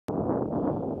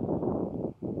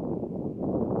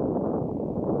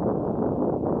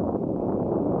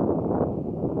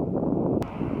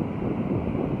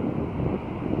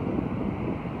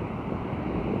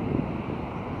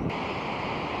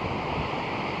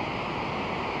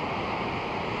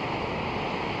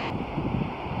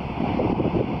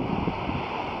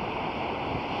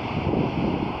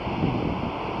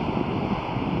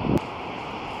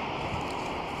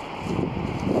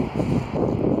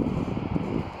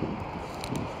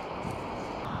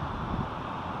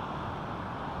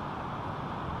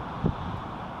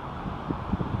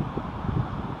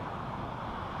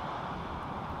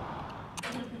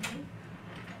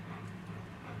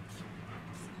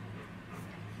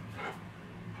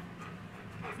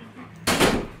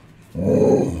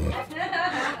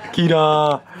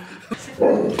Kida.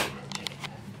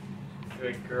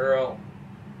 Good girl.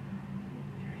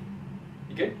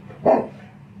 You good?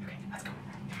 Okay, let's go.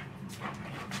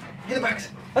 In the box.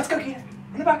 Let's go, Kida.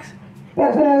 In the box.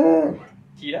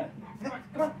 Kida? In the box.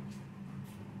 Come on.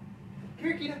 Come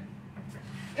here, Kida.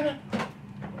 Come on.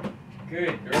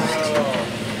 Good girl.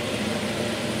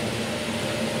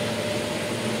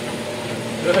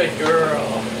 Good girl.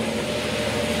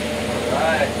 All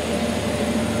right.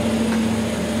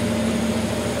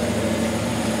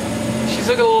 She's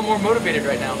looking a little more motivated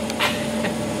right now.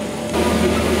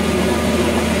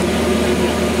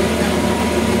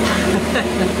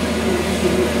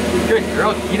 Good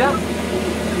girl, Kida.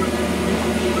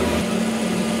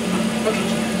 Okay,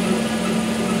 Kida.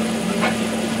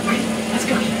 Let's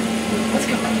go, Kida. Let's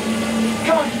go.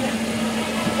 Come on, Kida.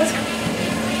 Let's go.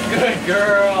 Good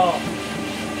girl.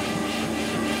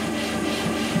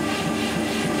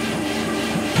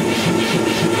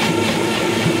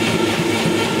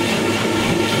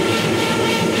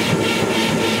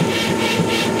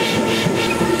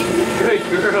 Good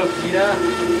girl, Kida.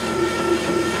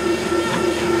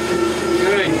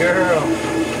 Good girl.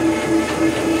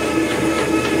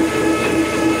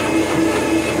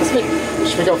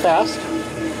 Should we go fast?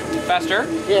 Faster?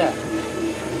 Yeah.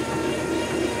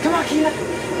 Come on, Kida.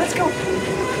 Let's go.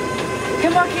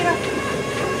 Come on, Kida.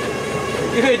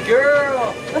 Good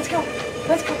girl. Let's go.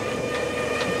 Let's go.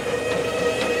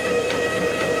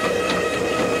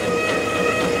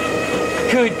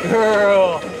 Good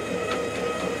girl.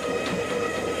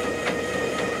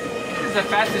 This is the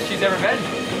fastest she's ever been.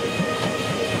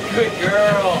 Good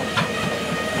girl.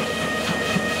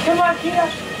 Come on, Kida.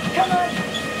 Come on.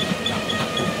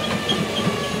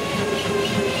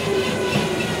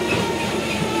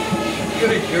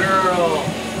 Good girl.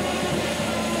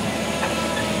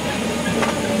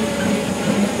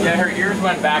 Yeah, her ears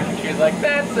went back and she was like,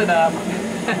 that's enough.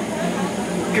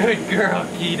 Good girl,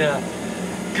 Kida.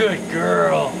 Good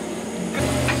girl.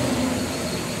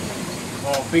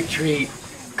 Oh, big treat.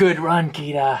 Good run,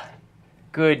 Kida.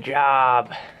 Good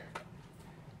job.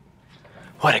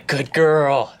 What a good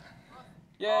girl.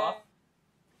 Yeah.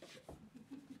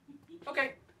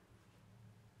 Okay.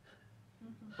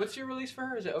 What's your release for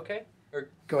her? Is it okay? Or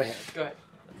Go ahead. go ahead.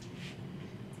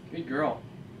 Good girl.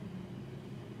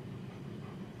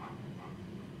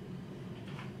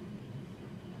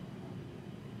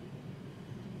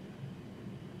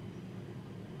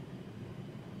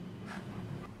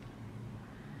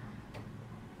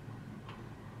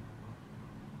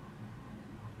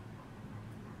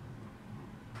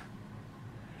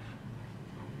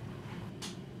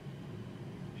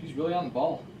 She's really on the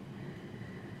ball.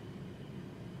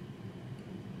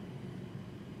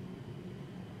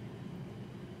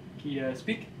 Kida,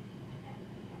 speak.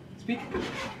 Speak.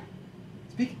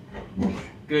 Speak.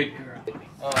 Good girl.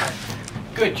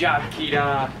 Good job,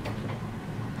 Kida.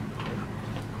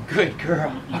 Good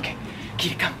girl. Okay,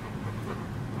 Kida, come.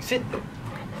 Sit.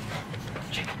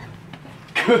 Shake.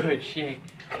 Good shake.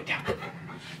 Get down.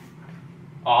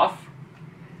 Off.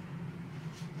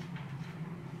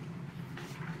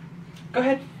 Go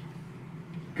ahead.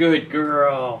 Good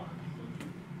girl.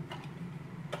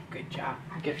 Good job.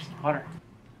 Get her some water.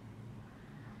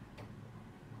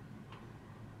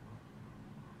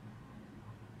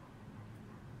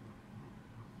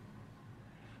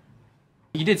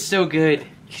 You did so good.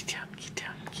 Get down, get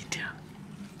down, get down.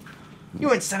 You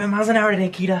went 7 miles an hour today,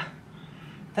 Kida.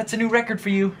 That's a new record for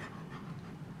you.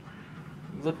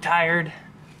 You look tired.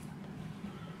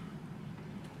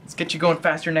 Let's get you going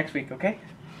faster next week, okay?